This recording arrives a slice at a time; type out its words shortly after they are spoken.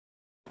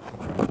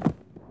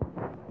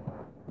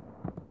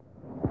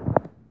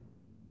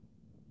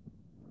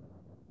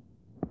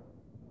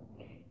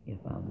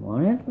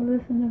wanted to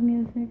listen to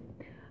music,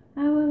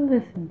 I would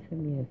listen to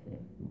music.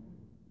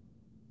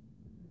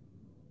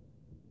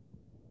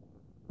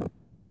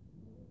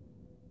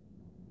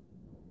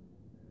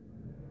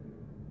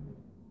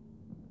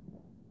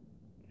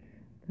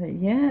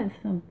 But yet,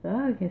 some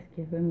thug is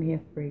giving me a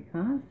free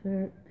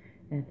concert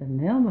at the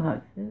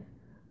mailboxes,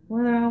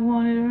 whether I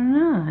want it or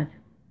not,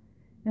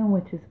 and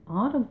which is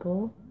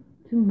audible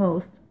to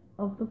most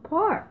of the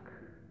park.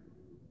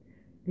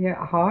 There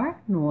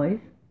are noise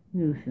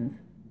nuisance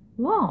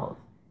laws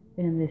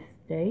in this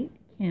state,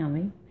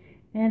 county,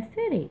 and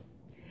city,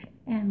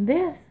 and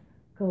this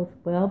goes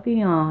well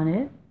beyond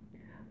it,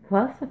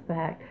 plus the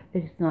fact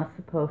that it's not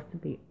supposed to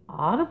be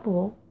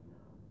audible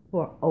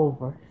for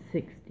over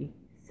 60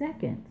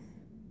 seconds,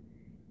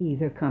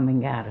 either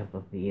coming out of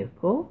a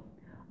vehicle,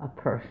 a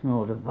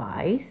personal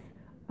device,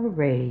 a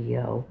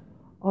radio,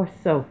 or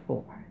so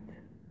forth.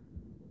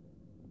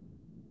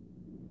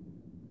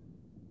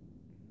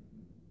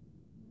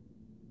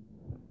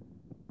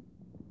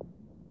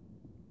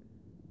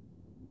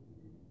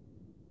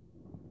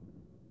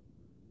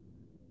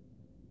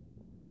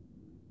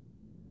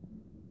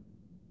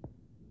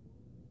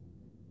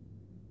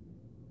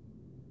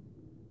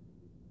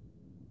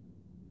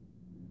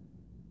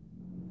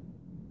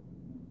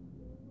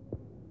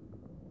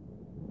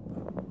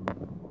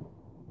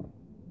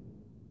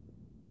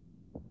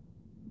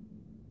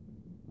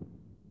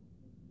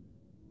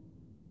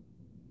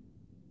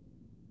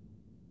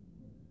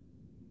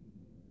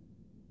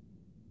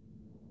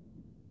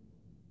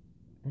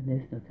 And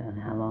there's no telling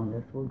how long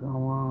this will go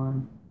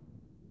on.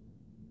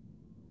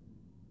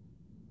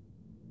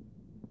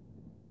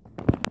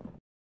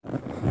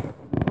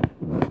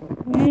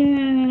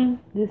 And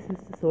this is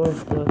the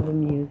source of the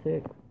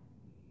music.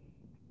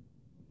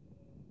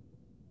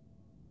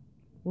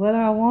 Whether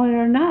I want it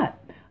or not,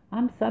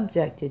 I'm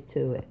subjected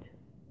to it.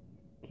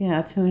 Can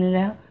I tune it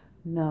out?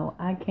 No,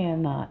 I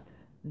cannot.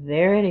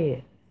 There it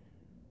is.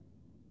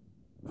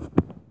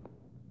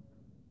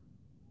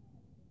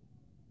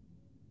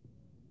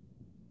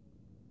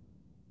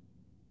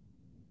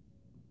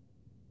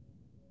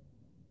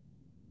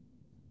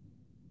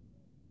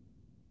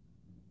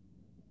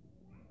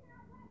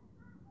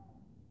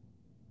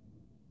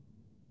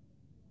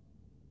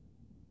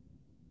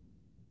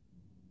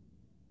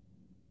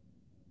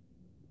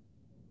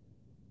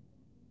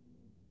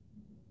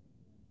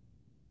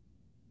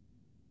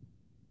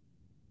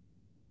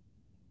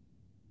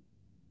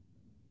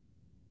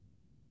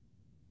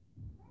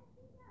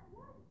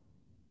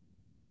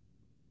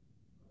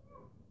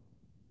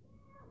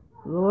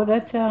 Lord,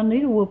 that child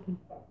need a whooping.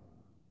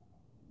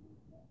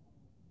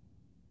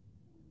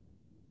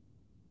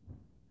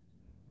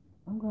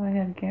 I'm going to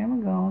have the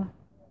camera going.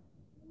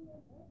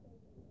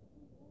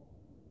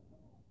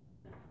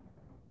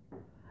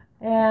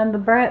 And the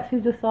brats who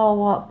just all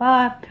walked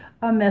by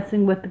are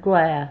messing with the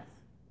glass.